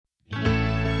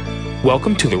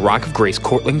Welcome to the Rock of Grace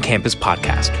Cortland Campus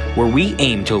Podcast, where we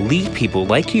aim to lead people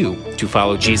like you to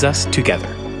follow Jesus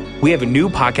together. We have a new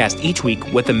podcast each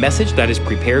week with a message that is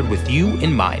prepared with you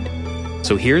in mind.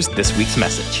 So here's this week's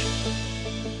message.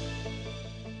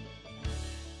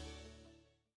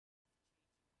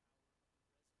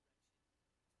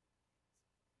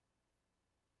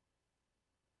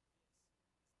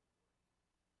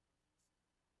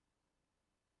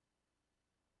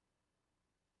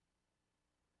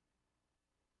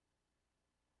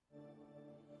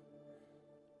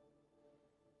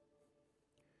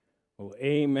 Well,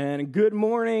 amen. Good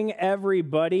morning,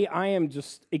 everybody. I am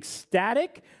just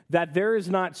ecstatic that there is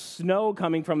not snow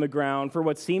coming from the ground for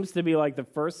what seems to be like the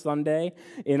first Sunday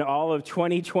in all of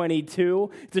 2022.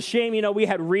 It's a shame, we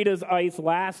had Rita's Ice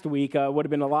last week. Would have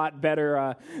been a lot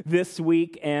better this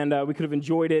week, and we could have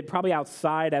enjoyed it probably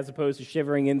outside as opposed to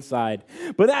shivering inside.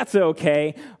 But that's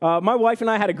okay. My wife and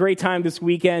I had a great time this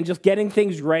weekend just getting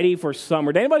things ready for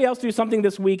summer. Did anybody else do something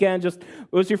this weekend? It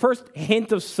was your first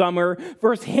hint of summer,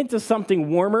 first hint of something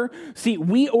warmer? See,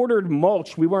 we ordered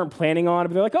mulch. We weren't planning on it,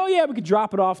 but they're like, oh yeah, we could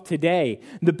drop it off today.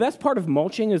 The best part of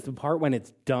mulching is the part when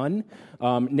it's done.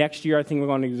 Next year, I think we're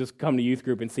going to just come to youth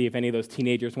group and see if any of those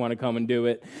teenagers want to come and do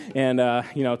it. And,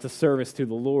 it's a service to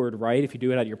the Lord, right? If you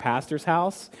do it at your pastor's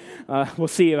house. We'll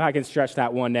see if I can stretch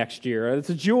that one next year.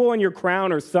 It's a jewel in your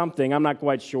crown or something. I'm not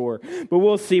quite sure, but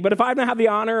we'll see. But if I don't have the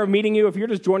honor of meeting you, if you're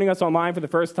just joining us online for the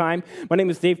first time, my name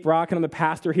is Dave Brock, and I'm the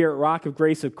pastor here at Rock of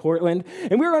Grace of Cortland.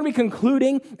 And we're going to be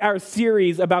concluding our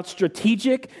series about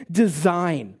strategic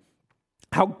design.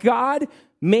 How God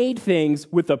made things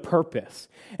with a purpose,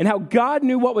 and how God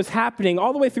knew what was happening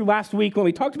all the way through last week when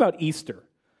we talked about Easter.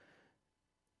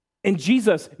 And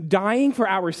Jesus dying for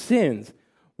our sins,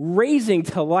 raising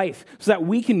to life so that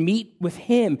we can meet with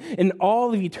him in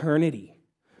all of eternity.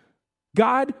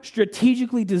 God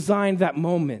strategically designed that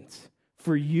moment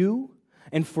for you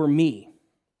and for me.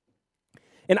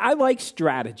 And I like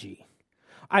strategy.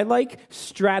 I like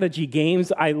strategy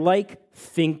games. I like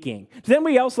thinking. Does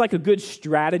anybody else like a good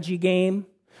strategy game?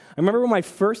 I remember when my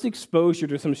first exposure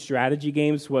to some strategy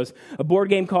games was a board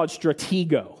game called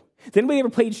Stratego. Has anybody ever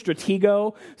played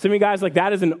Stratego? Some of you guys like,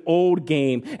 that is an old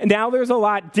game. And now there's a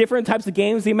lot different types of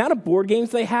games. The amount of board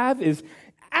games they have is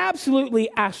absolutely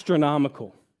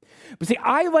astronomical. But see,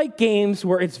 I like games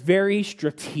where it's very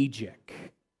strategic.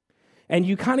 And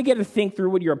you kind of get to think through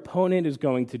what your opponent is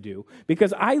going to do.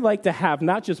 Because I like to have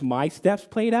not just my steps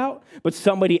played out, but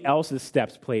somebody else's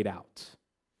steps played out.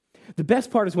 The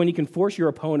best part is when you can force your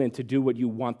opponent to do what you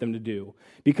want them to do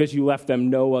because you left them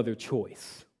no other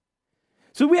choice.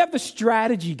 So we have the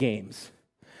strategy games.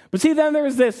 But see, then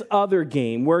there's this other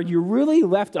game where you're really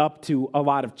left up to a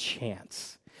lot of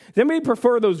chance. Does anybody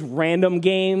prefer those random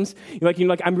games? You're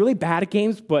like, I'm really bad at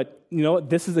games, but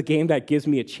this is a game that gives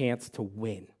me a chance to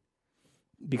win.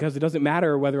 Because it doesn't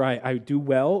matter whether I do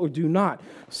well or do not.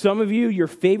 Some of you, your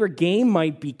favorite game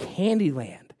might be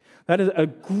Candyland. That is a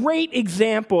great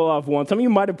example of one. Some of you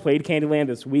might have played Candyland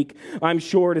this week. I'm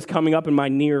sure it is coming up in my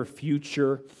near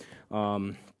future.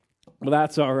 Well,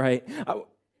 that's all right.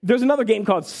 There's another game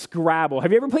called Scrabble.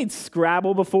 Have you ever played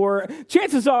Scrabble before?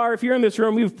 Chances are, if you're in this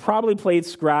room, you've probably played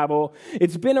Scrabble.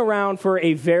 It's been around for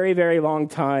a very, very long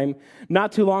time.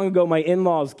 Not too long ago, my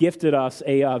in-laws gifted us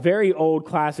a very old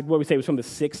classic, what we say was from the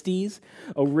 60s,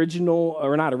 original,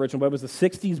 or not original, but it was the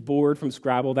 60s board from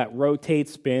Scrabble that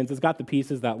rotates, spins. It's got the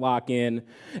pieces that lock in.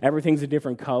 Everything's a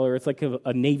different color. It's like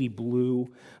a navy blue.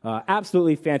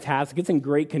 Absolutely fantastic. It's in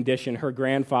great condition. Her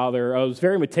grandfather was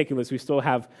very meticulous. We still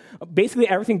have basically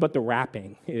everything but the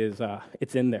wrapping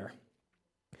it's in there.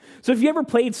 So if you ever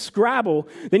played Scrabble,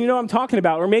 then you know what I'm talking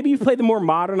about. Or maybe you played the more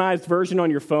modernized version on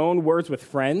your phone, Words with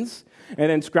Friends, and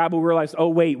then Scrabble realized, oh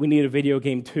wait, we need a video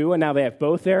game too, and now they have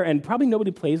both there, and probably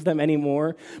nobody plays them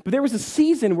anymore. But there was a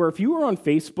season where if you were on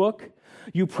Facebook,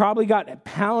 you probably got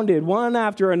pounded one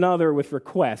after another with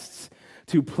requests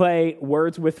to play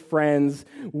Words with Friends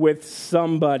with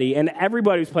somebody. And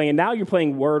everybody was playing. And now you're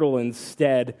playing Wordle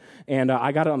instead. And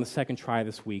I got it on the second try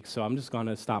this week, so I'm just going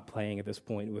to stop playing at this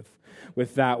point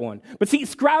with that one. But see,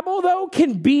 Scrabble, though,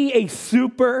 can be a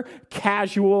super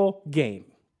casual game.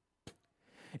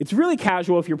 It's really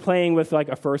casual if you're playing with, like,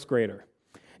 a first grader.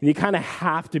 And you kind of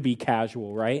have to be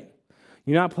casual, right?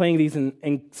 You're not playing these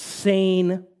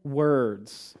insane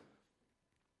words.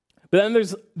 But then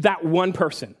there's that one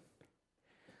person.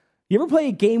 You ever play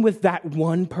a game with that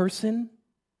one person?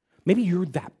 Maybe you're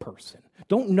that person.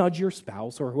 Don't nudge your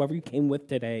spouse or whoever you came with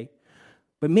today.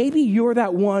 But maybe you're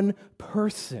that one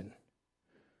person.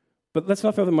 But let's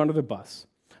not throw them under the bus.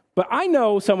 But I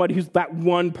know somebody who's that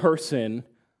one person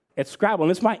at Scrabble,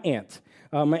 and it's my aunt.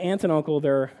 My aunt and uncle,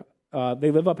 they're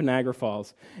They live up in Niagara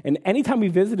Falls. And anytime we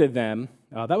visited them,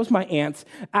 that was my aunt's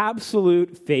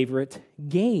absolute favorite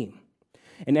game.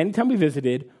 And anytime we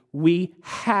visited, we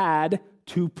had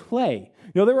to play.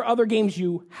 You know, there were other games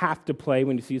you have to play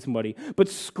when you see somebody, but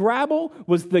Scrabble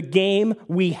was the game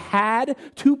we had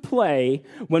to play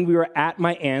when we were at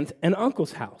my aunt and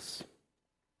uncle's house.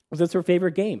 That's her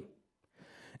favorite game.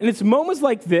 And it's moments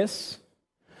like this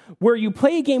where you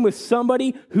play a game with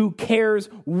somebody who cares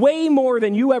way more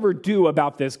than you ever do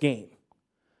about this game.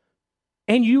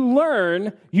 And you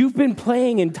learn you've been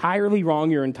playing entirely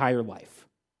wrong your entire life.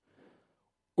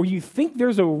 Or you think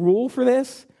there's a rule for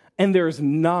this, and there's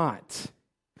not.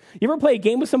 You ever play a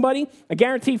game with somebody? I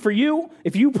guarantee for you,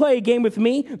 if you play a game with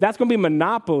me, that's going to be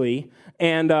Monopoly.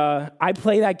 And I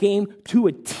play that game to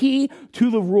a T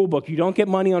to the rule book. You don't get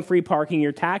money on free parking.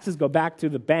 Your taxes go back to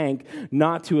the bank,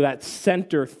 not to that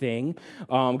center thing.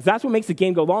 Because that's what makes the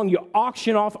game go long. You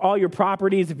auction off all your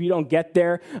properties if you don't get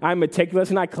there. I'm meticulous,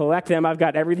 and I collect them. I've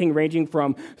got everything ranging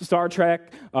from Star Wars,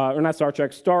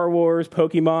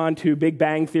 Pokemon, to Big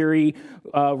Bang Theory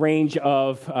range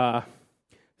of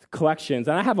collections,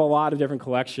 and I have a lot of different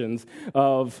collections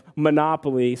of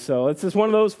Monopoly, so it's just one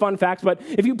of those fun facts. But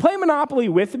if you play Monopoly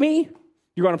with me,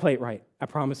 you're going to play it right. I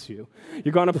promise you.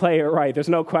 You're going to play it right. There's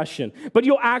no question. But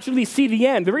you'll actually see the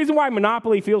end. The reason why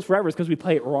Monopoly feels forever is because we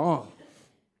play it wrong.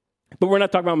 But we're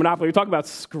not talking about Monopoly. We're talking about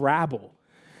Scrabble.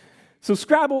 So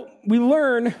Scrabble, we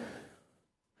learn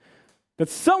that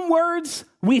some words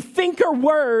we think are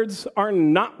words are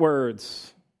not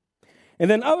words. And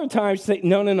then other times you say,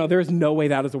 no, there's no way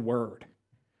that is a word.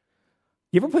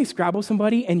 You ever play Scrabble with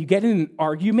somebody and you get in an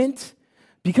argument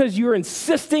because you're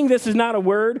insisting this is not a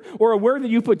word, or a word that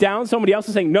you put down, somebody else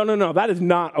is saying, no, that is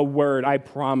not a word, I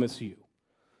promise you.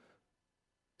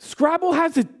 Scrabble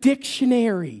has a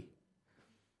dictionary.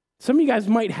 Some of you guys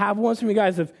might have one. Some of you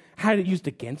guys have had it used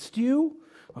against you.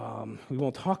 We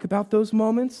won't talk about those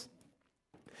moments.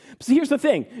 But see, here's the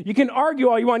thing. You can argue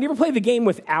all you want. You ever play the game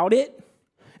without it?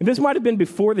 And this might have been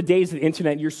before the days of the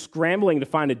internet. You're scrambling to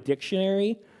find a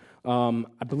dictionary. I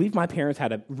believe my parents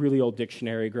had a really old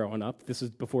dictionary growing up. This is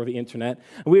before the internet.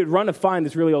 And we would run to find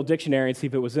this really old dictionary and see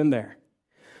if it was in there.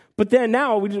 But then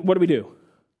now, what do?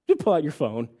 You pull out your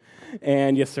phone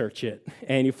and you search it.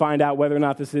 And you find out whether or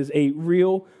not this is a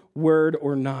real word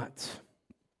or not.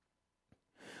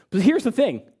 But here's the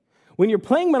thing. When you're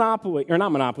playing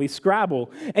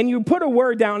Scrabble, and you put a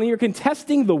word down and you're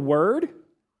contesting the word,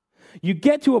 you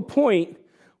get to a point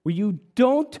where you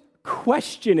don't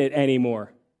question it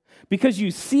anymore because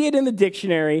you see it in the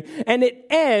dictionary and it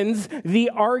ends the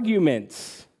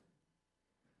argument.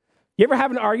 You ever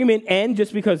have an argument end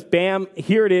just because, bam,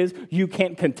 here it is, you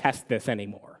can't contest this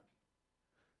anymore?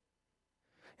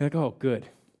 You're like, oh, good.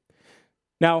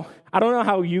 Now, I don't know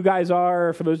how you guys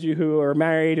are, for those of you who are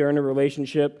married or in a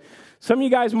relationship. Some of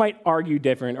you guys might argue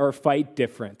different or fight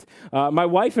different. My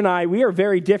wife and I, we are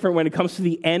very different when it comes to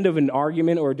the end of an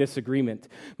argument or a disagreement.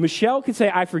 Michelle could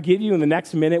say, I forgive you, and the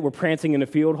next minute we're prancing in a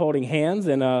field holding hands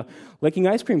and licking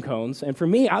ice cream cones. And for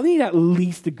me, I'll need at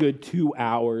least a good 2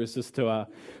 hours just to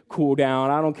cool down.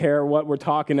 I don't care what we're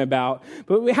talking about.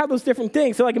 But we have those different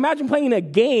things. So like imagine playing a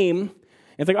game, and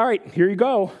it's like, all right, here you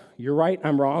go. You're right,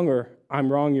 I'm wrong, or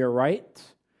I'm wrong, you're right.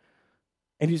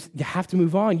 And you have to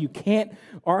move on. You can't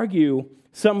argue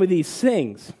some of these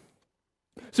things.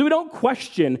 So we don't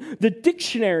question the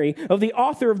dictionary of the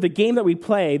author of the game that we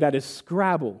play, that is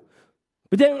Scrabble.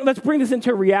 But then let's bring this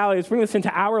into reality. Let's bring this into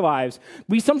our lives.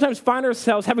 We sometimes find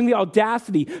ourselves having the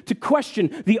audacity to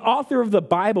question the author of the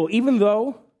Bible, even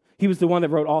though he was the one that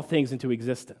wrote all things into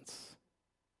existence.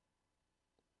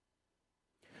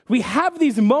 We have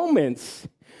these moments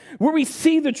where we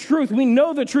see the truth, we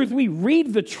know the truth, we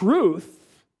read the truth.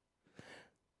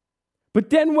 But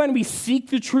then when we seek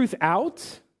the truth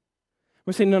out,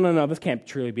 we say, no, this can't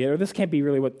truly be it, or this can't be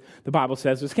really what the Bible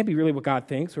says, or this can't be really what God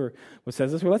thinks, or what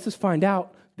says this, or let's just find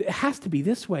out. It has to be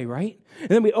this way, right? And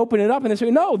then we open it up and they say,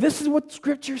 no, this is what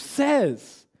Scripture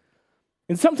says.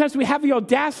 And sometimes we have the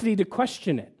audacity to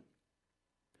question it.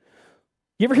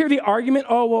 You ever hear the argument,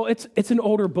 oh, well, it's an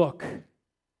older book.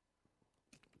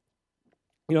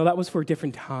 You know, that was for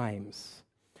different times.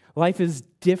 Life is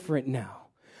different now.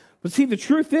 But see, the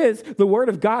truth is, the Word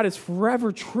of God is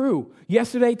forever true,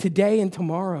 yesterday, today, and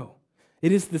tomorrow.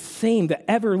 It is the same, the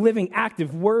ever-living,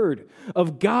 active Word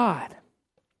of God.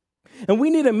 And we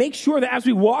need to make sure that as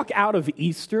we walk out of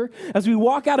Easter, as we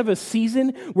walk out of a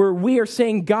season where we are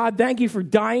saying, God, thank you for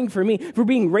dying for me, for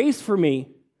being raised for me,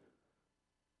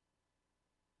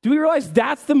 do we realize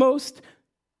that's the most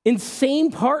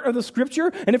insane part of the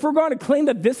Scripture? And if we're going to claim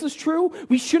that this is true,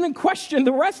 we shouldn't question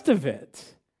the rest of it.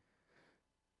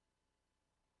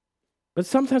 But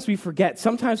sometimes we forget.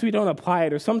 Sometimes we don't apply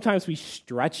it, or sometimes we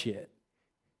stretch it.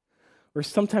 Or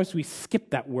sometimes we skip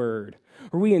that word,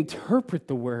 or we interpret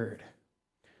the word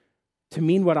to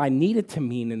mean what I need it to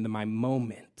mean in my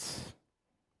moment.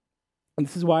 And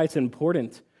this is why it's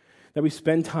important that we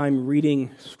spend time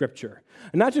reading Scripture.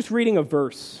 And not just reading a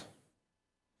verse,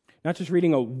 not just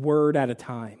reading a word at a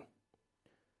time,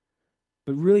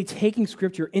 but really taking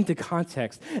Scripture into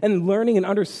context and learning and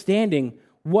understanding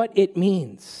what it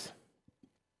means.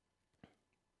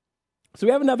 So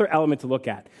we have another element to look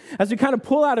at. As we kind of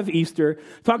pull out of Easter,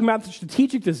 talking about the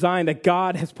strategic design that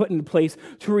God has put into place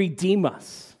to redeem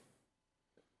us,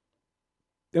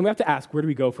 then we have to ask, where do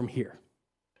we go from here?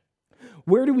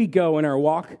 Where do we go in our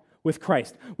walk with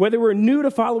Christ? Whether we're new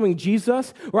to following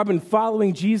Jesus or have been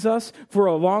following Jesus for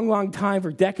a long, long time,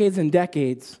 for decades and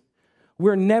decades,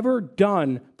 we're never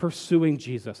done pursuing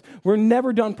Jesus. We're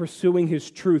never done pursuing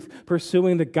his truth,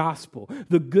 pursuing the gospel,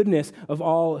 the goodness of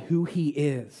all who he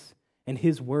is and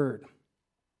his word.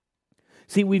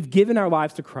 See, we've given our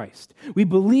lives to Christ. We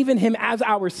believe in him as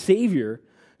our Savior,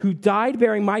 who died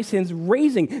bearing my sins,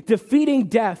 defeating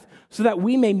death, so that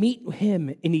we may meet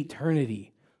him in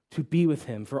eternity, to be with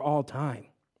him for all time.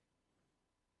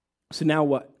 So now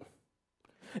what?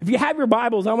 If you have your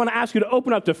Bibles, I want to ask you to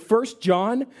open up to 1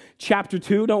 John chapter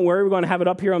 2. Don't worry, we're going to have it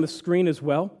up here on the screen as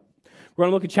well. We're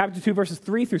going to look at chapter 2, verses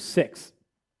 3 through 6.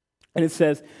 And it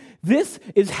says, "This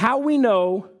is how we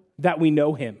know that we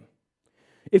know him,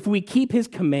 if we keep his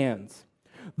commands.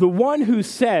 The one who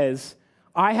says,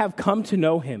 'I have come to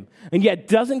know him,' and yet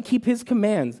doesn't keep his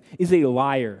commands is a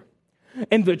liar,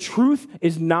 and the truth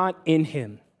is not in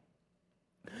him.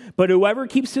 But whoever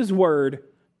keeps his word,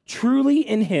 truly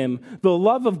in him, the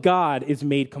love of God is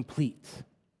made complete.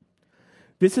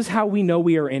 This is how we know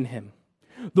we are in him.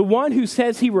 The one who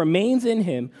says he remains in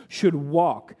him should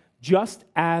walk just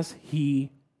as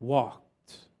he walked."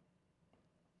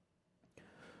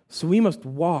 So we must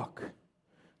walk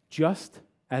just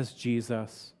as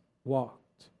Jesus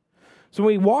walked. So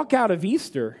when we walk out of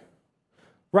Easter,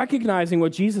 recognizing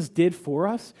what Jesus did for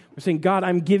us, we're saying, God,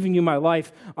 I'm giving you my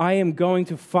life. I am going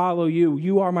to follow you.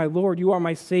 You are my Lord. You are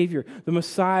my Savior, the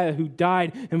Messiah who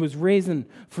died and was risen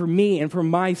for me and for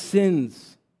my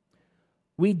sins.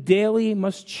 We daily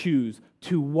must choose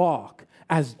to walk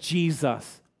as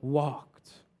Jesus walked.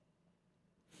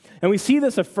 And we see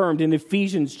this affirmed in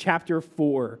Ephesians chapter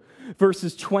 4,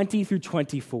 verses 20 through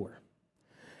 24.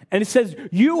 And it says,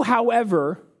 "You,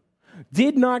 however,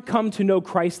 did not come to know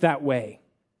Christ that way.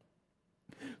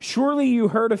 Surely you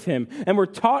heard of him and were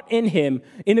taught in him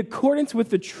in accordance with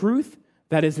the truth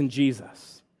that is in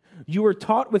Jesus. You were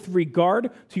taught with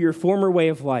regard to your former way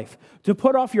of life, to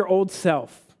put off your old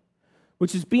self,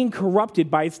 which is being corrupted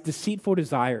by its deceitful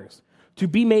desires, to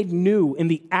be made new in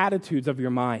the attitudes of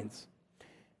your minds,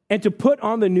 and to put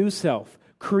on the new self,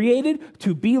 created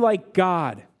to be like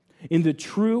God in the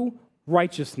true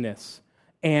righteousness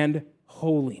and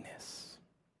holiness."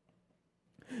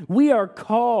 We are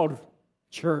called,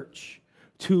 church,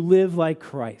 to live like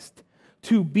Christ,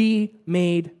 to be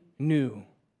made new.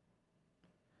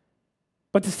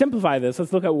 But to simplify this,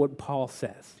 let's look at what Paul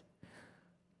says.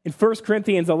 In 1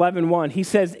 Corinthians 11:1, he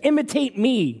says, "Imitate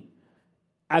me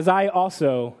as I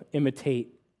also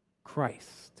imitate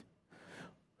Christ."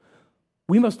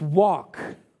 We must walk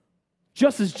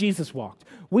just as Jesus walked.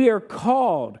 We are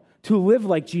called to live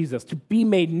like Jesus, to be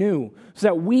made new, so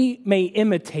that we may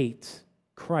imitate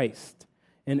Christ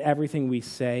in everything we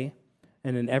say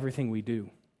and in everything we do.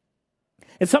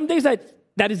 And some days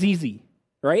that is easy,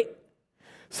 right?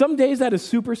 Some days that is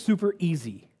super, super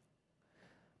easy.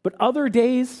 But other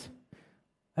days,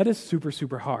 that is super,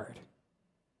 super hard.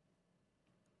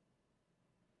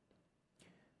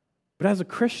 But as a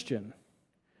Christian,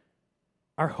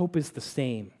 our hope is the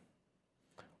same.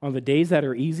 On the days that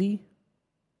are easy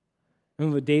and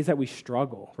on the days that we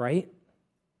struggle, right?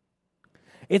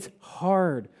 It's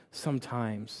hard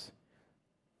sometimes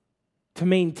to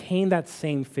maintain that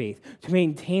same faith, to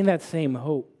maintain that same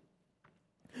hope,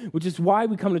 which is why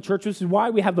we come to church. This is why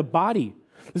we have the body.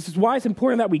 This is why it's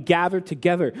important that we gather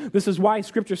together. This is why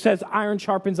Scripture says iron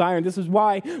sharpens iron. This is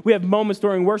why we have moments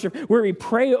during worship where we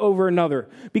pray over another,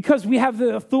 because we have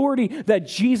the authority that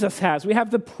Jesus has. We have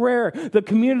the prayer, the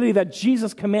community that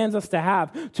Jesus commands us to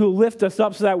have to lift us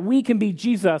up so that we can be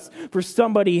Jesus for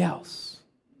somebody else.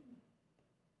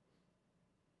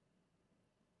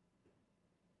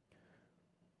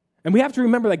 And we have to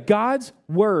remember that God's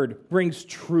word brings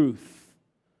truth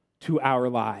to our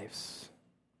lives.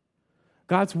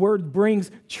 God's word brings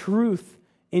truth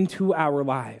into our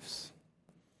lives.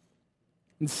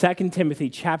 In 2 Timothy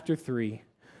chapter 3,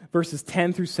 verses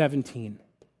 10 through 17,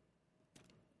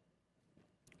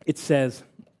 it says,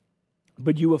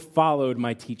 "But you have followed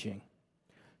my teaching,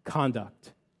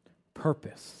 conduct,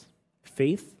 purpose,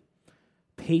 faith,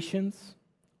 patience,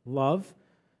 love,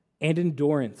 and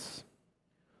endurance,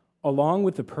 along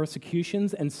with the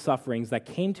persecutions and sufferings that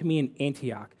came to me in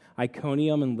Antioch,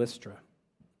 Iconium, and Lystra."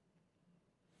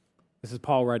 This is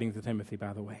Paul writing to Timothy,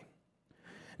 by the way.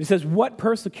 He says, "What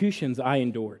persecutions I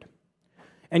endured,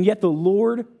 and yet the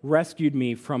Lord rescued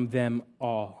me from them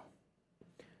all.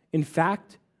 In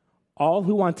fact, all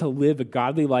who want to live a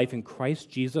godly life in Christ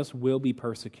Jesus will be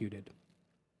persecuted.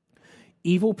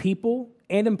 Evil people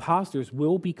and impostors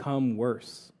will become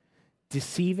worse,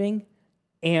 deceiving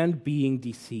and being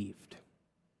deceived.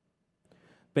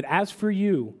 But as for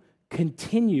you,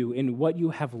 continue in what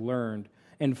you have learned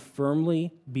and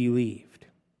firmly believed.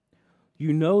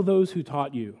 You know those who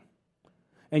taught you,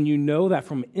 and you know that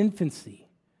from infancy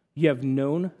you have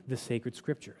known the sacred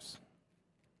scriptures,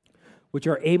 which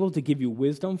are able to give you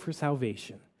wisdom for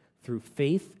salvation through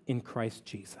faith in Christ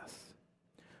Jesus.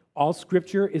 All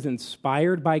scripture is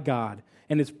inspired by God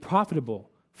and is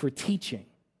profitable for teaching,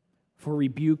 for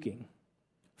rebuking,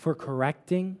 for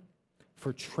correcting,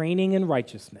 for training in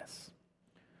righteousness,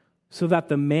 so that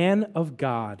the man of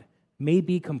God may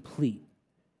be complete,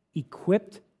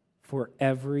 equipped for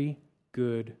every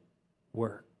good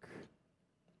work."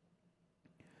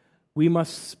 We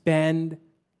must spend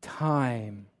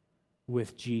time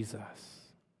with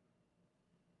Jesus.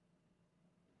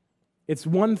 It's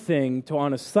one thing to,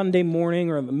 on a Sunday morning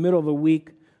or in the middle of the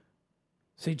week,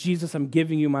 say, "Jesus, I'm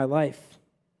giving you my life."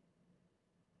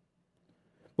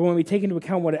 But when we take into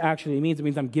account what it actually means, it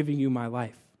means I'm giving you my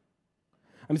life.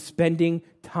 I'm spending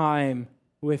time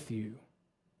with you.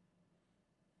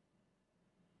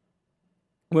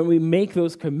 When we make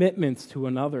those commitments to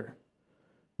another,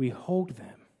 we hold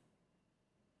them.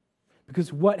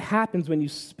 Because what happens when you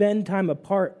spend time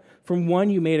apart from one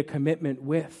you made a commitment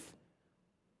with?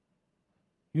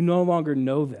 You no longer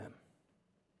know them.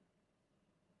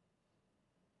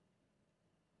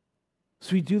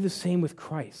 So we do the same with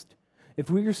Christ. If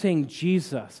we are saying,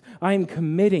 "Jesus, I am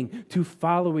committing to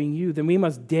following you," then we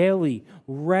must daily,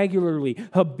 regularly,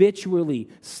 habitually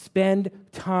spend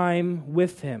time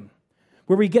with him,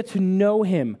 where we get to know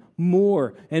him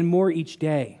more and more each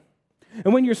day.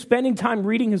 And when you're spending time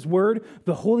reading his word,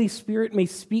 the Holy Spirit may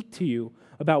speak to you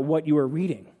about what you are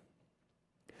reading.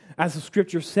 As the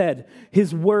scripture said,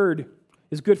 his word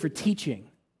is good for teaching,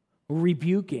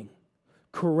 rebuking,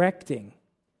 correcting,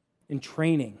 and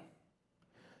training.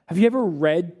 Have you ever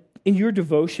read in your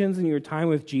devotions, in your time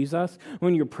with Jesus, or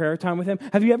in your prayer time with him,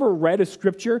 have you ever read a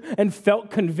scripture and felt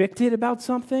convicted about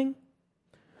something?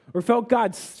 Or felt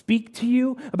God speak to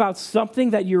you about something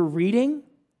that you're reading?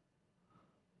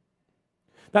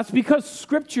 That's because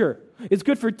Scripture is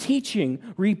good for teaching,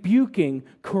 rebuking,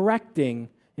 correcting,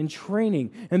 and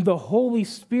training. And the Holy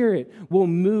Spirit will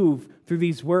move through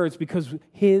these words because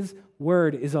his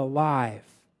word is alive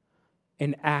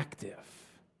and active.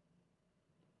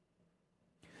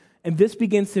 And this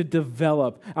begins to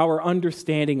develop our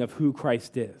understanding of who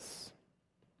Christ is.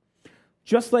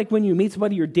 Just like when you meet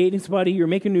somebody, you're dating somebody, you're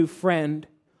making a new friend,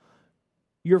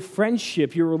 your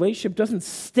friendship, your relationship doesn't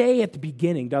stay at the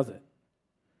beginning, does it?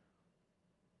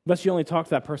 Unless you only talk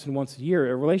to that person once a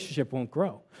year, a relationship won't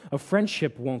grow. A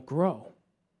friendship won't grow.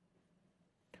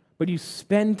 But you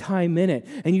spend time in it,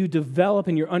 and you develop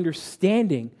in your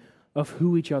understanding of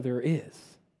who each other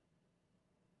is.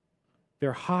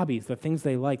 Their hobbies, the things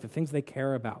they like, the things they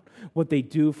care about, what they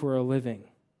do for a living.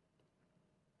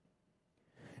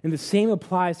 And the same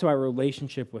applies to our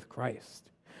relationship with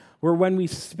Christ, where when we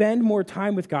spend more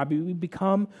time with God, we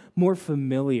become more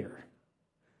familiar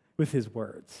with his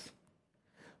words.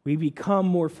 We become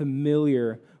more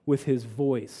familiar with his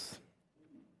voice.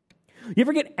 You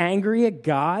ever get angry at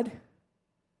God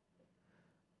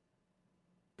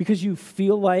because you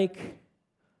feel like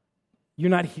you're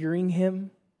not hearing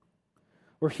him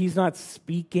or he's not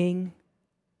speaking?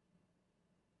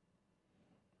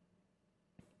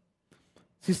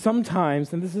 See,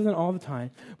 sometimes, and this isn't all the time,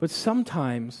 but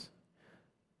sometimes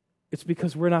it's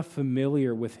because we're not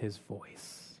familiar with his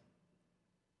voice.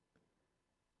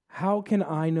 How can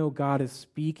I know God is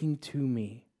speaking to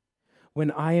me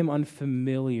when I am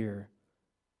unfamiliar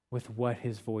with what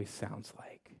his voice sounds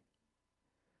like,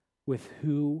 with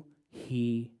who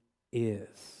he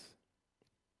is?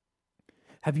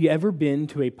 Have you ever been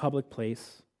to a public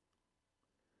place,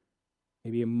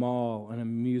 maybe a mall, an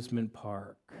amusement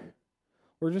park,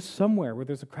 or just somewhere where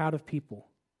there's a crowd of people,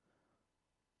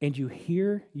 and you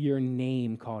hear your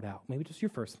name called out, maybe just your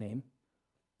first name?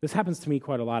 This happens to me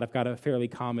quite a lot. I've got a fairly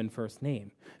common first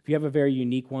name. If you have a very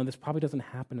unique one, this probably doesn't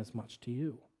happen as much to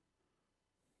you.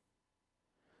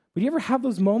 But you ever have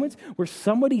those moments where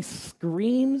somebody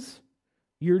screams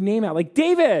your name out, like,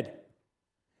 David,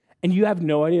 and you have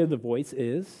no idea who the voice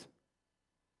is?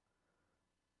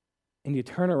 And you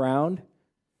turn around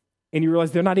and you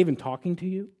realize they're not even talking to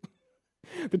you.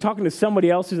 They're talking to somebody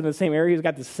else who's in the same area who's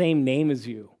got the same name as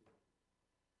you.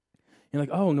 You're like,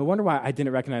 oh, no wonder why I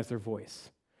didn't recognize their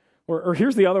voice. Or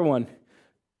here's the other one.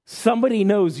 Somebody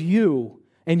knows you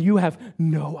and you have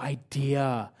no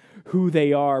idea who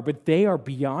they are, but they are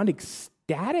beyond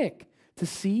ecstatic to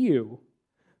see you.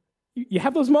 You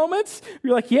have those moments?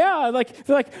 You're like, yeah.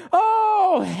 They're like,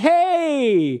 oh,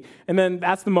 hey. And then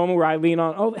that's the moment where I lean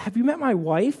on, oh, have you met my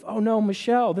wife? Oh, no,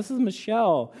 Michelle. This is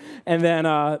Michelle. And then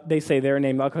they say their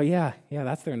name. I'll go, yeah,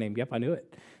 that's their name. Yep, I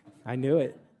knew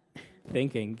it.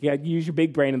 Thinking. Yeah, use your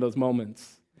big brain in those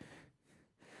moments.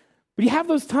 But you have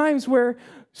those times where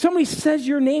somebody says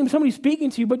your name, somebody's speaking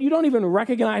to you, but you don't even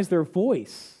recognize their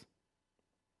voice.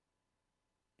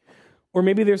 Or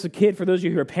maybe there's a kid, for those of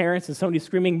you who are parents, and somebody's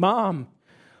screaming, Mom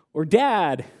or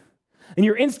Dad, and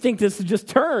your instinct is to just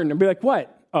turn and be like,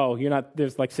 what? Oh, you're not,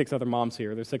 there's like 6 other moms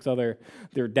here, there's 6 other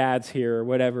their dads here, or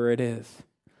whatever it is.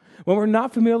 When we're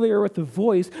not familiar with the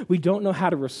voice, we don't know how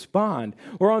to respond.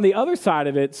 Or on the other side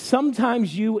of it,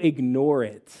 sometimes you ignore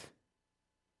it.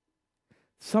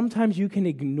 Sometimes you can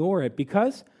ignore it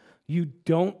because you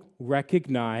don't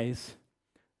recognize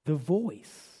the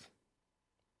voice.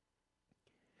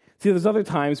 See, there's other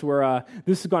times where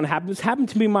this is going to happen. This happened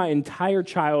to me my entire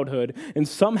childhood, and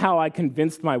somehow I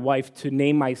convinced my wife to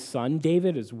name my son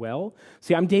David as well.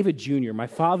 See, I'm David Jr. My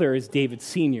father is David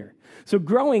Sr. So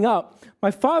growing up, my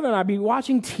father and I would be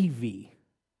watching TV,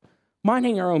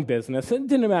 minding our own business. It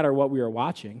didn't matter what we were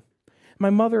watching. My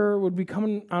mother would be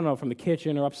coming, I don't know, from the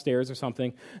kitchen or upstairs or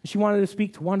something, and she wanted to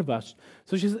speak to one of us.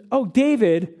 So she said, oh,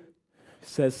 David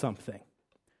says something.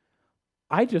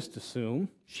 I just assume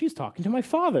she's talking to my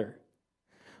father.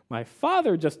 My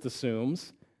father just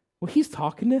assumes, well, he's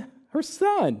talking to her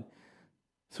son.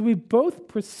 So we both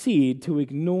proceed to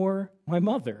ignore my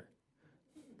mother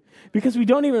because we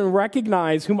don't even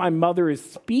recognize who my mother is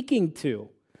speaking to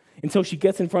until she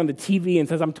gets in front of the TV and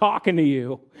says, I'm talking to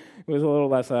you. It was a little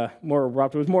less, more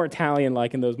abrupt. It was more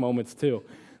Italian-like in those moments, too.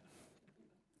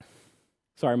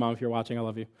 Sorry, Mom, if you're watching, I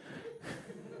love you.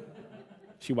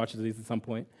 She watches these at some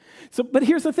point. But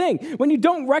here's the thing. When you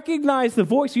don't recognize the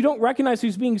voice, you don't recognize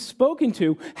who's being spoken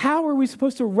to, how are we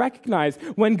supposed to recognize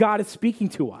when God is speaking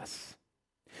to us?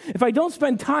 If I don't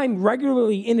spend time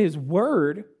regularly in His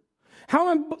Word,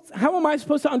 how am I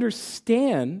supposed to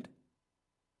understand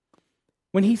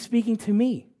when He's speaking to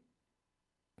me?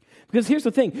 Because here's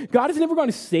the thing. God is never going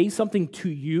to say something to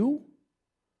you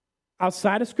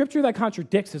outside of Scripture that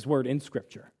contradicts His Word in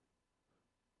Scripture.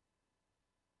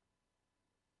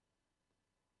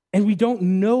 And we don't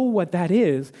know what that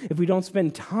is if we don't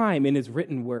spend time in His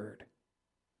written Word.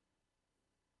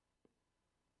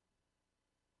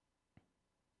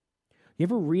 You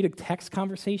ever read a text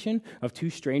conversation of 2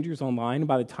 strangers online, and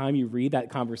by the time you read that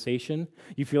conversation,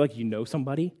 you feel like you know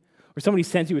somebody? Or somebody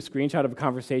sends you a screenshot of a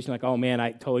conversation like, oh man,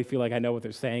 I totally feel like I know what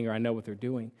they're saying or I know what they're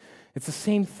doing. It's the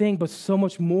same thing, but so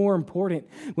much more important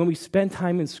when we spend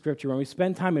time in Scripture, when we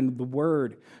spend time in the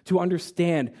Word to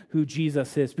understand who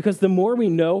Jesus is. Because the more we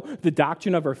know the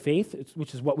doctrine of our faith,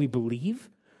 which is what we believe,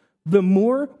 the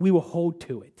more we will hold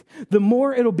to it. The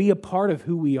more it'll be a part of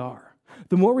who we are.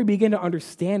 The more we begin to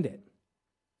understand it.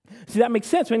 See, that makes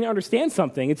sense. When you understand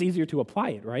something, it's easier to apply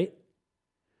it, right?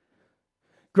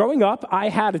 Growing up, I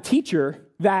had a teacher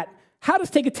that had us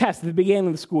take a test at the beginning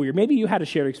of the school year. Maybe you had a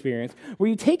shared experience where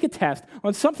you take a test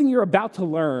on something you're about to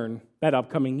learn that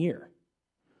upcoming year.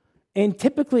 And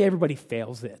typically everybody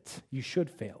fails it. You should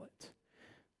fail it.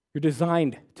 You're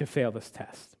designed to fail this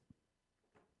test.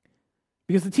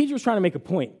 Because the teacher was trying to make a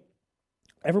point.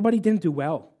 Everybody didn't do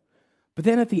well. But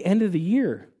then at the end of the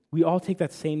year, we all take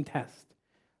that same test.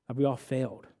 And we all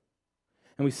failed.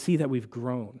 And we see that we've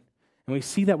grown. And we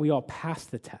see that we all passed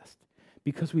the test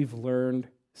because we've learned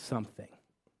something.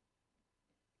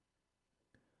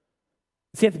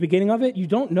 See, at the beginning of it, you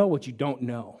don't know what you don't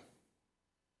know.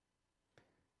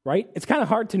 Right? It's kind of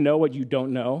hard to know what you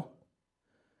don't know.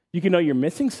 You can know you're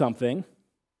missing something,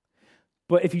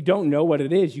 but if you don't know what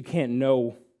it is, you can't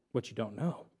know what you don't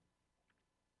know.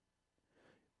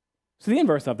 So the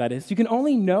inverse of that is you can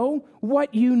only know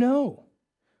what you know.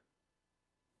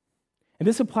 And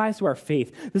this applies to our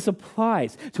faith. This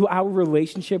applies to our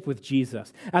relationship with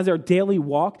Jesus as our daily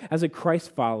walk as a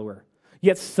Christ follower.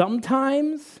 Yet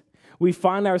sometimes we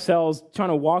find ourselves trying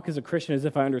to walk as a Christian as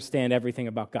if I understand everything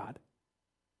about God.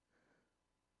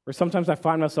 Or sometimes I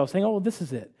find myself saying, oh, well, this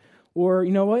is it. Or,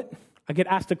 you know what? I get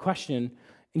asked a question,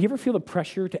 And you ever feel the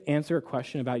pressure to answer a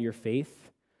question about your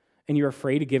faith, and you're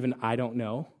afraid to give an I don't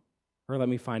know, or let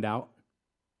me find out?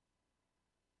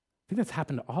 I think that's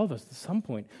happened to all of us at some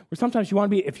point, where sometimes you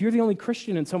want to be, if you're the only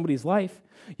Christian in somebody's life,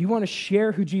 you want to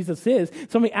share who Jesus is.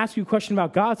 Somebody asks you a question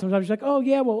about God, sometimes you're like, oh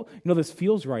yeah, well, this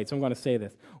feels right, so I'm going to say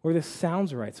this. Or this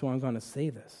sounds right, so I'm going to say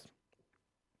this.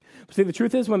 But see, the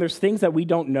truth is, when there's things that we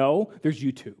don't know, there's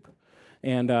YouTube.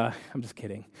 And I'm just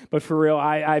kidding. But for real,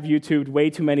 I've YouTubed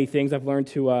way too many things. I've learned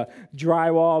to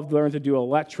drywall. I've learned to do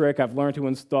electric. I've learned to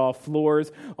install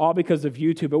floors, all because of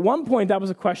YouTube. At one point, that was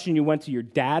a question you went to your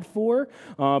dad for,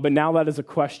 but now that is a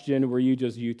question where you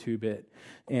just YouTube it.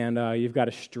 And you've got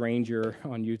a stranger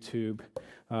on YouTube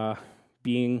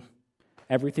being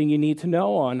everything you need to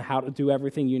know on how to do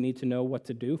everything you need to know what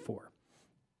to do for.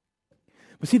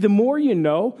 But see, the more you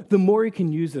know, the more you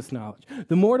can use this knowledge,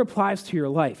 the more it applies to your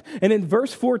life. And in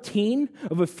verse 14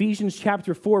 of Ephesians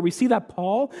chapter 4, we see that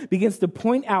Paul begins to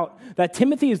point out that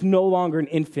Timothy is no longer an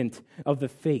infant of the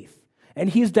faith. And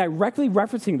he's directly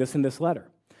referencing this in this letter.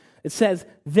 It says,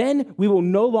 "Then we will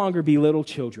no longer be little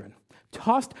children,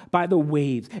 tossed by the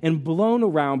waves and blown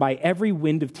around by every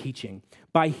wind of teaching,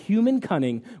 by human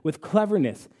cunning with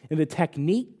cleverness in the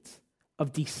techniques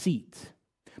of deceit."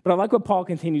 But I like what Paul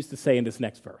continues to say in this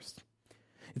next verse.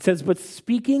 It says, "But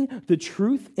speaking the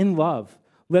truth in love,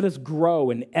 let us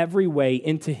grow in every way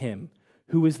into him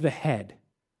who is the head,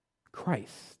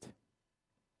 Christ."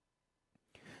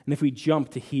 And if we jump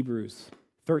to Hebrews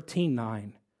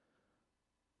 13:9,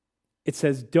 it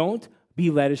says, "Don't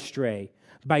be led astray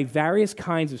by various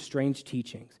kinds of strange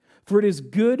teachings, for it is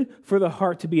good for the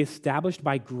heart to be established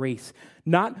by grace,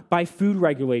 not by food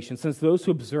regulations, since those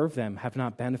who observe them have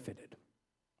not benefited."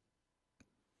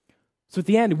 So at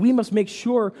the end, we must make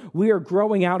sure we are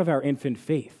growing out of our infant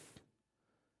faith.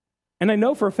 And I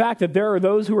know for a fact that there are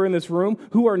those who are in this room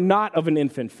who are not of an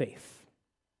infant faith.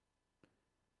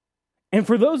 And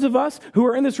for those of us who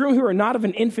are in this room who are not of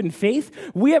an infant faith,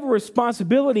 we have a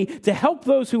responsibility to help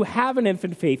those who have an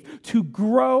infant faith to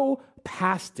grow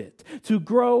past it, to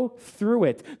grow through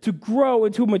it, to grow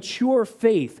into a mature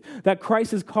faith that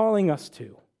Christ is calling us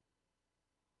to.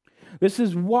 This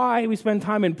is why we spend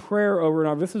time in prayer over and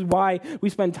over. This is why we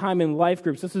spend time in life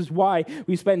groups. This is why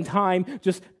we spend time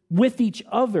just with each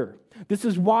other. This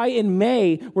is why in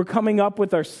May we're coming up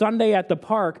with our Sunday at the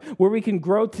Park, where we can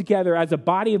grow together as a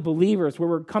body of believers, where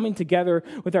we're coming together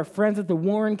with our friends at the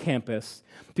Warren campus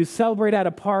to celebrate at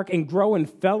a park and grow in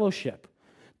fellowship.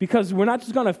 Because we're not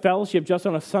just going to fellowship just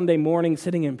on a Sunday morning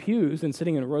sitting in pews and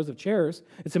sitting in rows of chairs.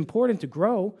 It's important to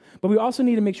grow, but we also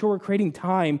need to make sure we're creating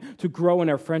time to grow in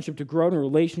our friendship, to grow in a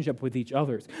relationship with each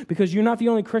other. Because you're not the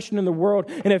only Christian in the world,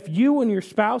 and if you and your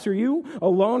spouse or you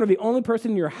alone are the only person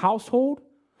in your household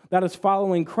that is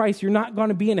following Christ, you're not going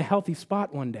to be in a healthy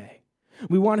spot one day.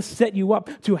 We want to set you up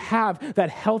to have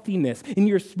that healthiness in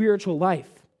your spiritual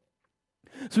life.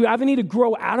 So we either need to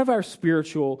grow out of our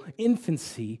spiritual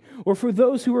infancy, or for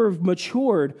those who are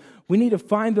matured, we need to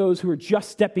find those who are just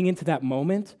stepping into that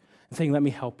moment and saying, "Let me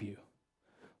help you.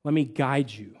 Let me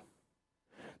guide you."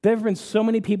 There have been so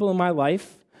many people in my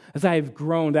life as I have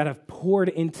grown that have poured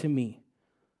into me.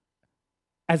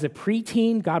 As a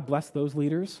preteen, God bless those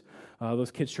leaders. Those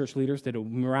kids' church leaders did a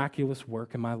miraculous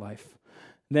work in my life.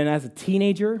 Then as a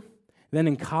teenager, then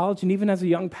in college, and even as a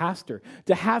young pastor,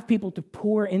 to have people to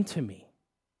pour into me.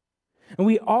 And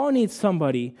we all need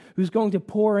somebody who's going to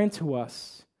pour into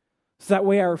us so that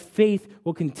way our faith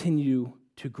will continue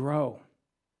to grow.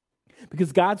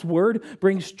 Because God's word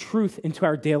brings truth into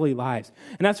our daily lives.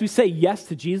 And as we say yes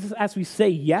to Jesus, as we say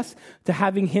yes to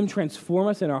having him transform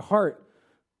us in our heart,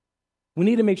 we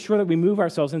need to make sure that we move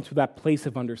ourselves into that place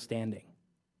of understanding,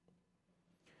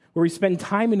 where we spend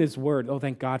time in his word. Oh,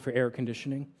 thank God for air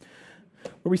conditioning.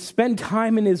 Where we spend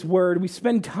time in his word, we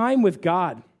spend time with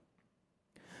God.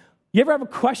 You ever have a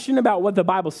question about what the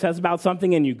Bible says about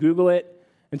something and you Google it,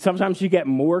 and sometimes you get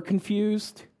more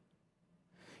confused?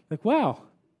 Like, wow,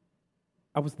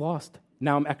 I was lost.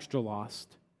 Now I'm extra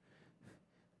lost.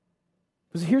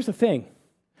 Because here's the thing.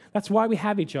 That's why we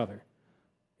have each other.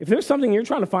 If there's something you're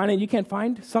trying to find and you can't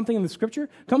find something in the scripture,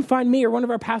 come find me or one of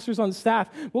our pastors on staff.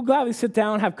 We'll gladly sit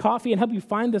down, have coffee, and help you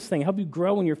find this thing, help you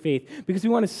grow in your faith, because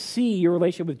we want to see your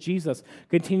relationship with Jesus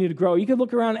continue to grow. You can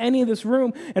look around any of this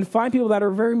room and find people that are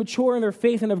very mature in their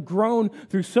faith and have grown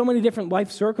through so many different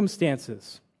life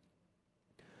circumstances.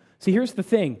 See, here's the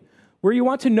thing. Where you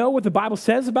want to know what the Bible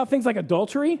says about things like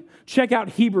adultery, check out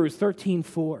Hebrews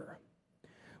 13:4.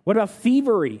 What about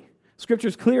thievery?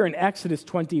 Scripture's clear in Exodus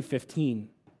 20:15.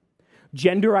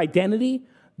 Gender identity,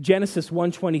 Genesis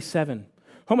 1:27.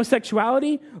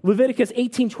 Homosexuality, Leviticus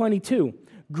 18:22.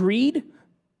 Greed,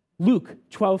 Luke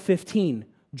 12:15.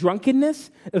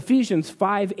 drunkenness, Ephesians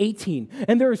 5:18.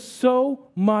 And there is so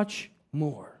much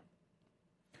more.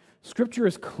 Scripture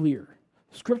is clear.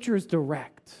 Scripture is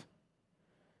direct.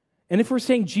 And if we're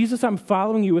saying, Jesus, I'm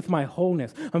following you with my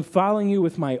wholeness, I'm following you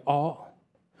with my all,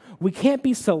 we can't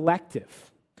be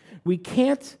selective. We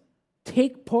can't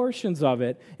take portions of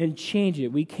it and change it.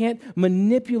 We can't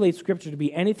manipulate Scripture to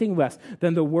be anything less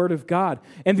than the Word of God.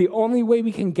 And the only way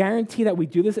we can guarantee that we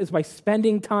do this is by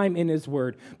spending time in His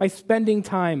Word, by spending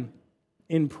time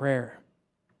in prayer.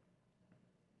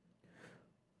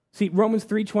 See, Romans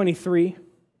 3:23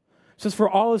 says, for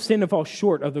all have sinned and fall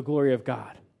short of the glory of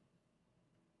God.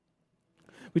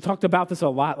 We talked about this a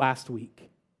lot last week.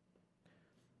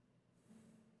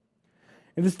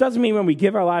 And this doesn't mean when we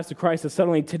give our lives to Christ that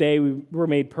suddenly today we're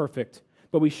made perfect,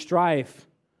 but we strive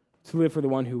to live for the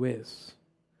one who is.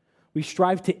 We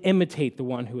strive to imitate the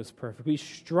one who is perfect. We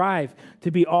strive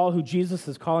to be all who Jesus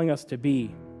is calling us to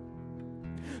be.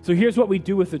 So here's what we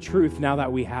do with the truth now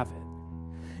that we have it.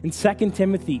 In 2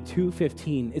 Timothy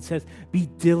 2:15, it says, be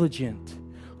diligent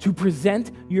to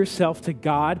present yourself to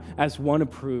God as one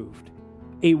approved,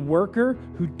 a worker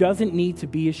who doesn't need to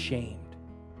be ashamed,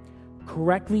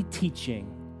 correctly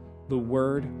teaching the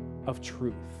word of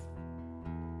truth.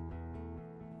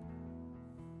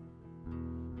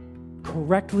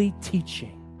 Correctly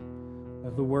teaching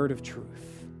the word of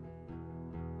truth.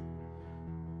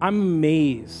 I'm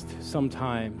amazed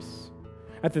sometimes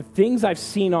at the things I've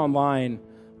seen online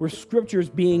where Scripture is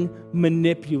being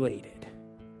manipulated,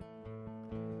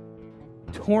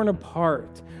 torn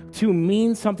apart to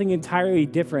mean something entirely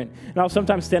different. And I'll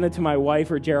sometimes send it to my wife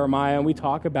or Jeremiah, and we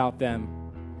talk about them.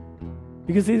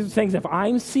 Because these are things, if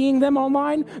I'm seeing them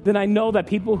online, then I know that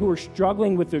people who are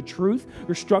struggling with the truth,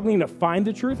 or struggling to find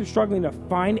the truth, or struggling to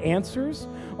find answers,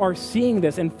 are seeing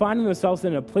this and finding themselves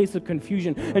in a place of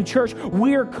confusion. And church,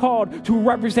 we are called to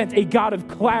represent a God of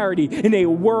clarity in a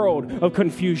world of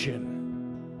confusion.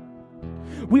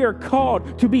 We are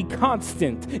called to be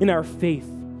constant in our faith,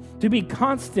 to be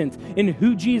constant in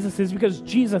who Jesus is, because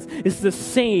Jesus is the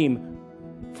same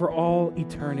for all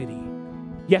eternity.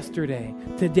 Yesterday,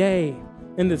 today,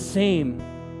 and the same.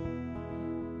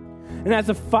 And as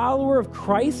a follower of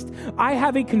Christ, I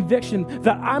have a conviction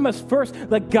that I must first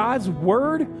let God's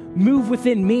word move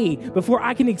within me before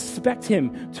I can expect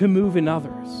Him to move in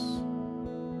others.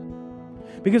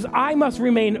 Because I must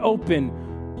remain open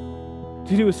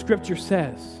to do as Scripture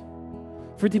says,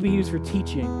 for it to be used for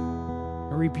teaching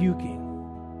or rebuking,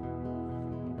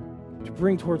 to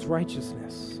bring towards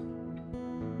righteousness.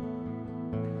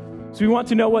 So we want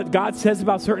to know what God says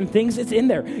about certain things. It's in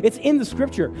there. It's in the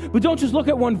Scripture. But don't just look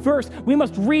at one verse. We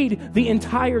must read the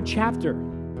entire chapter.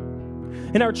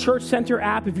 In our Church Center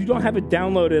app, if you don't have it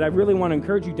downloaded, I really want to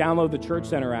encourage you to download the Church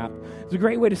Center app. It's a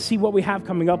great way to see what we have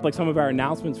coming up, like some of our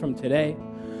announcements from today.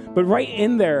 But right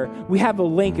in there, we have a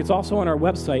link. It's also on our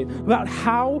website about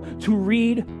how to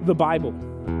read the Bible.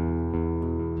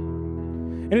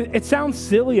 And it sounds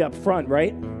silly up front,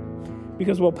 right?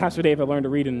 Because, well, Pastor Dave, I learned to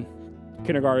read in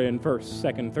kindergarten, first,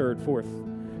 second, third, fourth,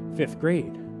 fifth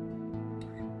grade.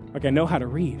 Like, I know how to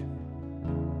read.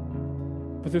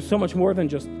 But there's so much more than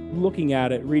just looking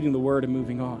at it, reading the word, and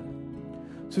moving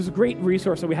on. So there's a great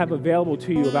resource that we have available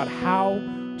to you about how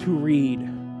to read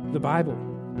the Bible.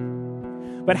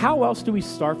 But how else do we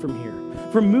start from here?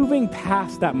 From moving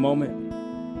past that moment.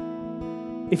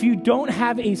 If you don't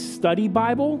have a study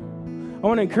Bible, I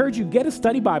want to encourage you, get a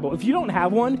study Bible. If you don't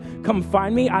have one, come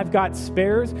find me. I've got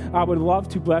spares. I would love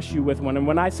to bless you with one. And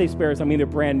when I say spares, I mean they're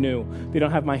brand new. They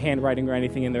don't have my handwriting or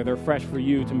anything in there. They're fresh for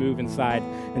you to move inside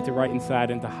and to write inside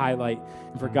and to highlight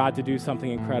and for God to do something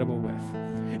incredible with.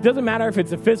 It doesn't matter if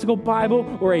it's a physical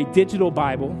Bible or a digital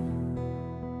Bible.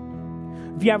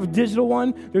 If you have a digital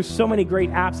one, there's so many great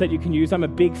apps that you can use. I'm a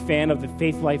big fan of the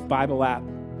Faith Life Bible app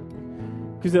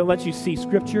because it lets you see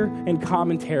scripture and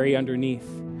commentary underneath.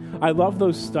 I love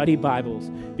those study Bibles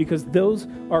because those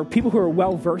are people who are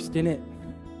well-versed in it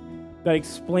that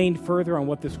explain further on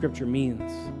what the scripture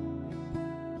means.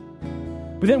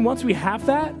 But then once we have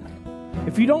that,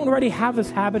 if you don't already have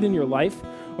this habit in your life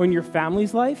or in your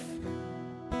family's life,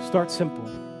 start simple.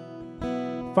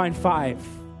 Find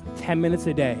 5-10 minutes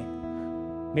a day.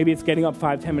 Maybe it's getting up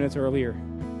 5-10 minutes earlier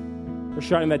or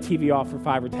shutting that TV off for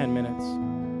 5 or 10 minutes.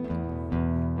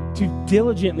 To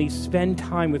diligently spend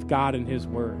time with God and His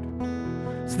Word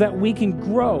so that we can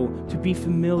grow to be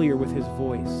familiar with His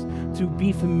voice, to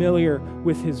be familiar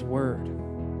with His Word.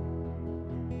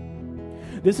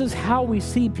 This is how we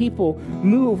see people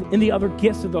move in the other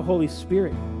gifts of the Holy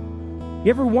Spirit. You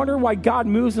ever wonder why God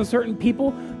moves in certain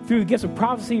people through the gifts of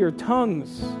prophecy or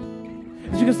tongues?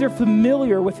 It's because they're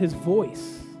familiar with His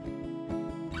voice.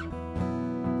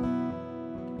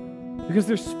 because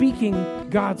they're speaking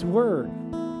God's word.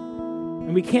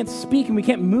 And we can't speak and we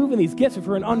can't move in these gifts if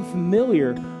we're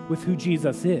unfamiliar with who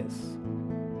Jesus is.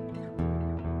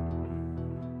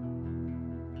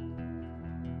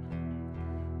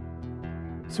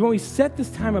 So when we set this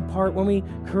time apart, when we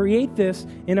create this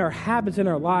in our habits, in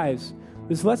our lives,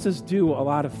 this lets us do a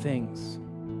lot of things.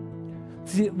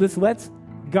 See, this lets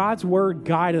God's word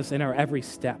guide us in our every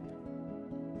step.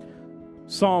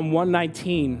 Psalm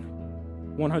 119,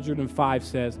 105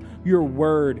 says, "Your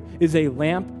word is a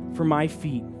lamp for my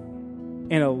feet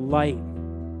and a light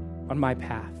on my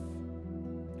path."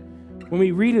 When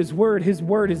we read his word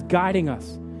is guiding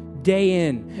us day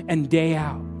in and day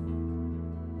out.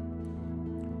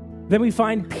 Then we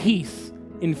find peace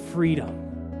in freedom.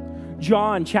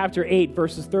 John chapter 8,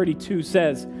 verses 32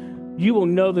 says, "You will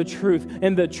know the truth,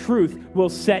 and the truth will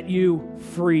set you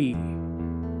free."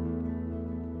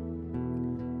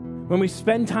 When we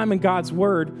spend time in God's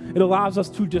word, it allows us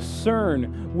to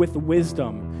discern with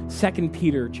wisdom. 2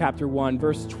 Peter chapter 1,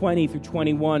 verse 20 through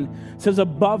 21 says,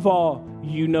 "Above all,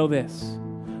 you know this.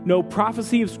 No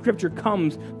prophecy of Scripture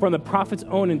comes from the prophet's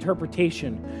own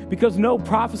interpretation, because no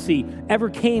prophecy ever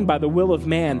came by the will of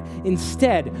man.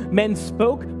 Instead, men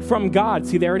spoke from God."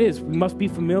 See, there it is. We must be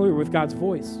familiar with God's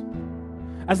voice.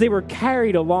 "As they were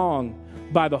carried along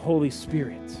by the Holy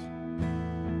Spirit."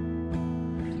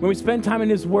 When we spend time in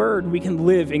his word, we can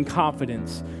live in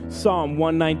confidence. Psalm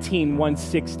 119,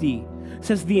 160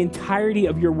 says, "The entirety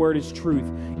of your word is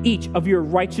truth. Each of your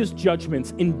righteous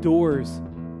judgments endures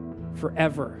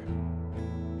forever."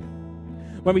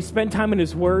 When we spend time in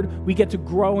his word, we get to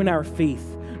grow in our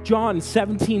faith. John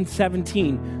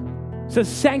 17:17 says,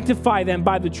 "Sanctify them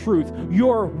by the truth.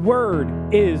 Your word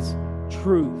is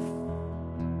truth."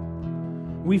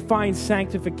 We find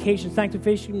sanctification.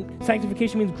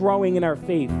 Sanctification means growing in our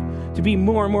faith, to be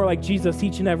more and more like Jesus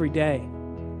each and every day.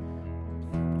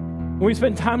 When we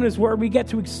spend time in his word, we get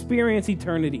to experience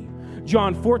eternity.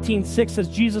 John 14:6 says,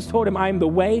 Jesus told him, "I am the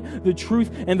way, the truth,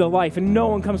 and the life, and no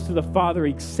one comes to the Father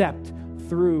except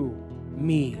through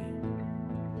me."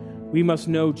 We must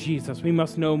know Jesus. We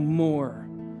must know more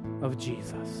of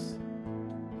Jesus.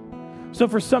 So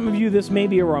for some of you, this may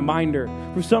be a reminder.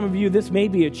 For some of you, this may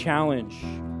be a challenge.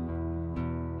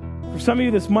 For some of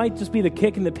you, this might just be the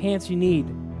kick in the pants you need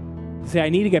to say, "I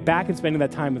need to get back and spending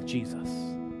that time with Jesus.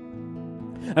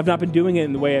 I've not been doing it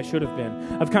in the way I should have been.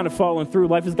 I've kind of fallen through.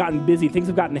 Life has gotten busy. Things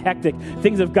have gotten hectic.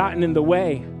 Things have gotten in the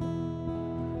way.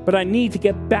 But I need to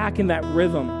get back in that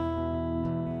rhythm."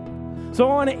 So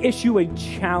I want to issue a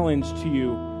challenge to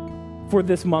you for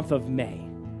this month of May.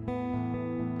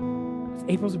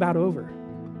 April's about over.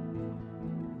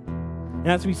 And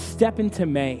as we step into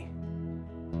May,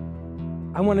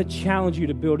 I want to challenge you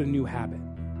to build a new habit,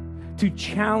 to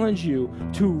challenge you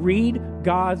to read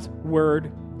God's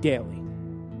word daily.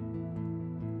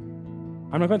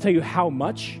 I'm not going to tell you how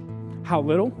much, how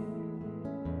little,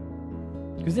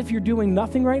 because if you're doing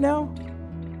nothing right now,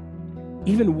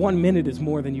 even 1 minute is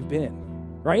more than you've been,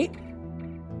 right?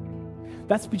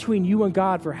 That's between you and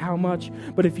God for how much.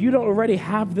 But if you don't already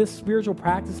have this spiritual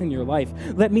practice in your life,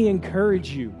 let me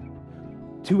encourage you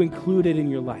to include it in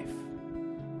your life.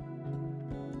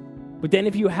 But then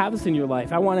if you have this in your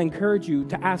life, I want to encourage you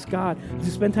to ask God to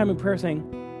spend time in prayer saying,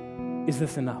 "Is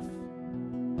this enough?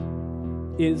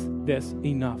 Is this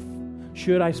enough?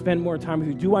 Should I spend more time with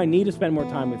you? Do I need to spend more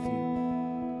time with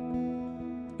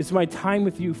you? Is my time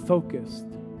with you focused?"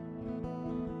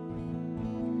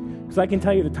 Because I can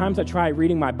tell you the times I try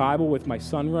reading my Bible with my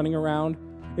son running around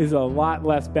is a lot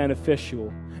less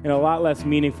beneficial and a lot less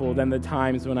meaningful than the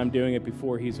times when I'm doing it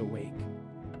before he's awake.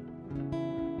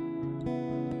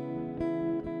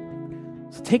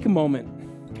 So take a moment,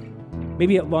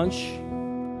 maybe at lunch,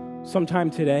 sometime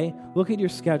today, look at your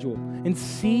schedule and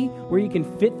see where you can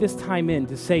fit this time in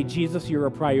to say, "Jesus, you're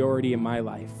a priority in my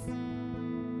life."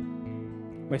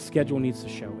 My schedule needs to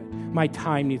show it. My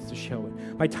time needs to show it.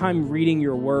 My time reading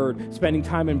your word, spending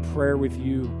time in prayer with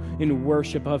you, in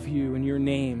worship of you, in your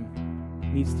name,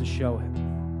 needs to show it.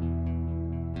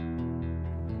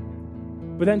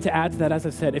 But then to add to that, as I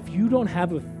said, if you don't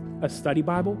have a study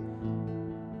Bible,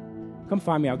 come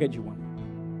find me, I'll get you one.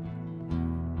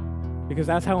 Because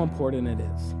that's how important it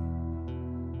is.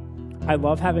 I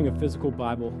love having a physical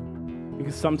Bible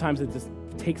because sometimes it just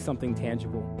takes something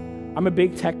tangible. I'm a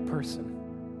big tech person.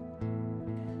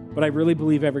 But I really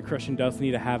believe every Christian does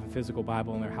need to have a physical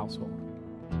Bible in their household.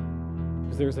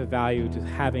 Because there's a value to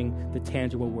having the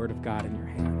tangible Word of God in your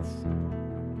hands.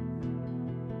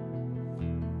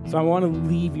 So I want to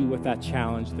leave you with that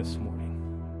challenge this morning.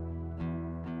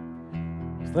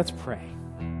 So let's pray.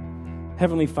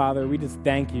 Heavenly Father, we just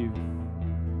thank you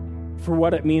for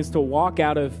what it means to walk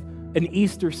out of an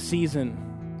Easter season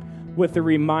with the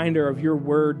reminder of your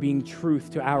word being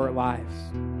truth to our lives.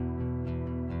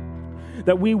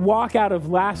 That we walk out of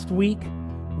last week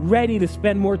ready to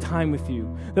spend more time with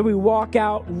you. That we walk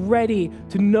out ready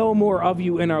to know more of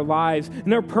you in our lives,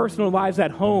 in our personal lives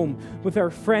at home, with our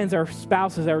friends, our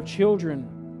spouses, our children.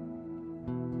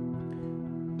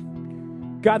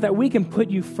 God, that we can put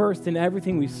you first in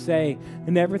everything we say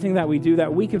and everything that we do,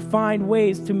 that we can find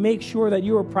ways to make sure that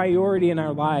you are a priority in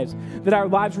our lives, that our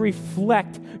lives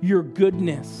reflect your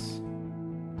goodness,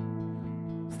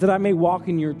 so that I may walk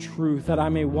in your truth, that I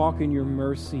may walk in your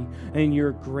mercy and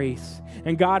your grace.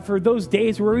 And God, for those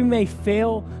days where we may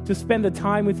fail to spend the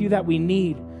time with you that we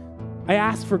need, I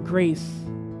ask for grace,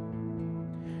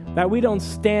 that we don't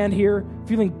stand here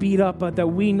feeling beat up, but that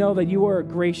we know that you are a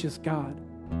gracious God,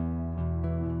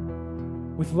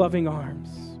 with loving arms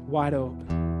wide open.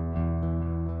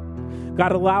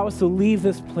 God, allow us to leave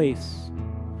this place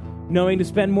knowing to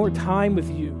spend more time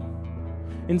with you,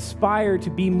 inspired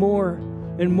to be more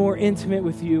and more intimate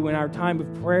with you in our time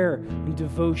of prayer and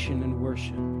devotion and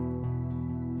worship.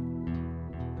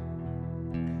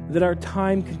 That our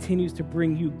time continues to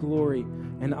bring you glory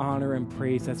and honor and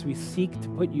praise as we seek to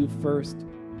put you first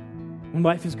when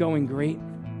life is going great,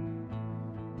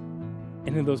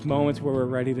 and in those moments where we're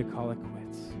ready to call it quits.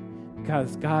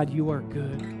 Because, God, you are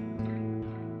good.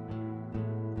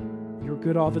 You're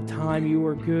good all the time. You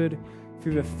are good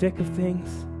through the thick of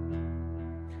things.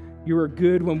 You are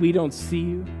good when we don't see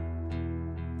you.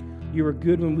 You are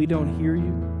good when we don't hear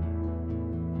you.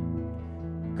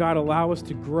 God, allow us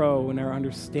to grow in our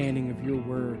understanding of your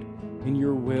word, in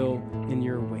your will, in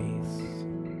your ways.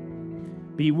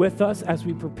 Be with us as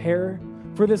we prepare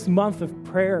for this month of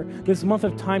prayer, this month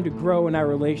of time to grow in our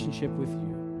relationship with you.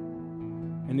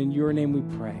 And in your name we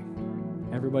pray.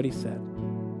 Everybody said,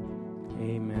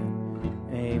 amen.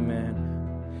 Amen.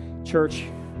 Church,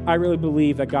 I really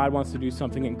believe that God wants to do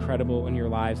something incredible in your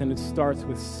lives, and it starts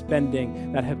with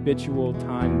spending that habitual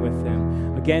time with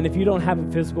him. Again, if you don't have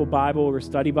a physical Bible or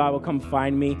study Bible, come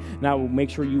find me, and I will make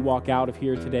sure you walk out of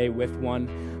here today with one.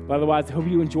 But otherwise, I hope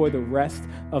you enjoy the rest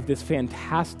of this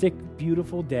fantastic,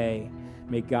 beautiful day.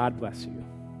 May God bless you.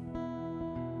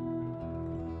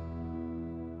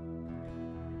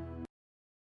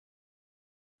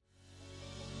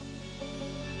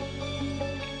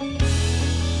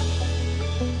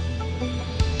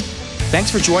 Thanks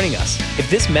for joining us. If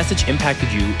this message impacted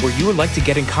you or you would like to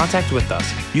get in contact with us,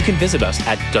 you can visit us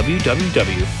at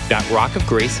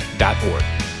www.rockofgrace.org.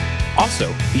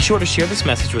 Also, be sure to share this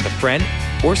message with a friend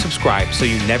or subscribe so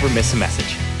you never miss a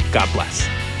message. God bless.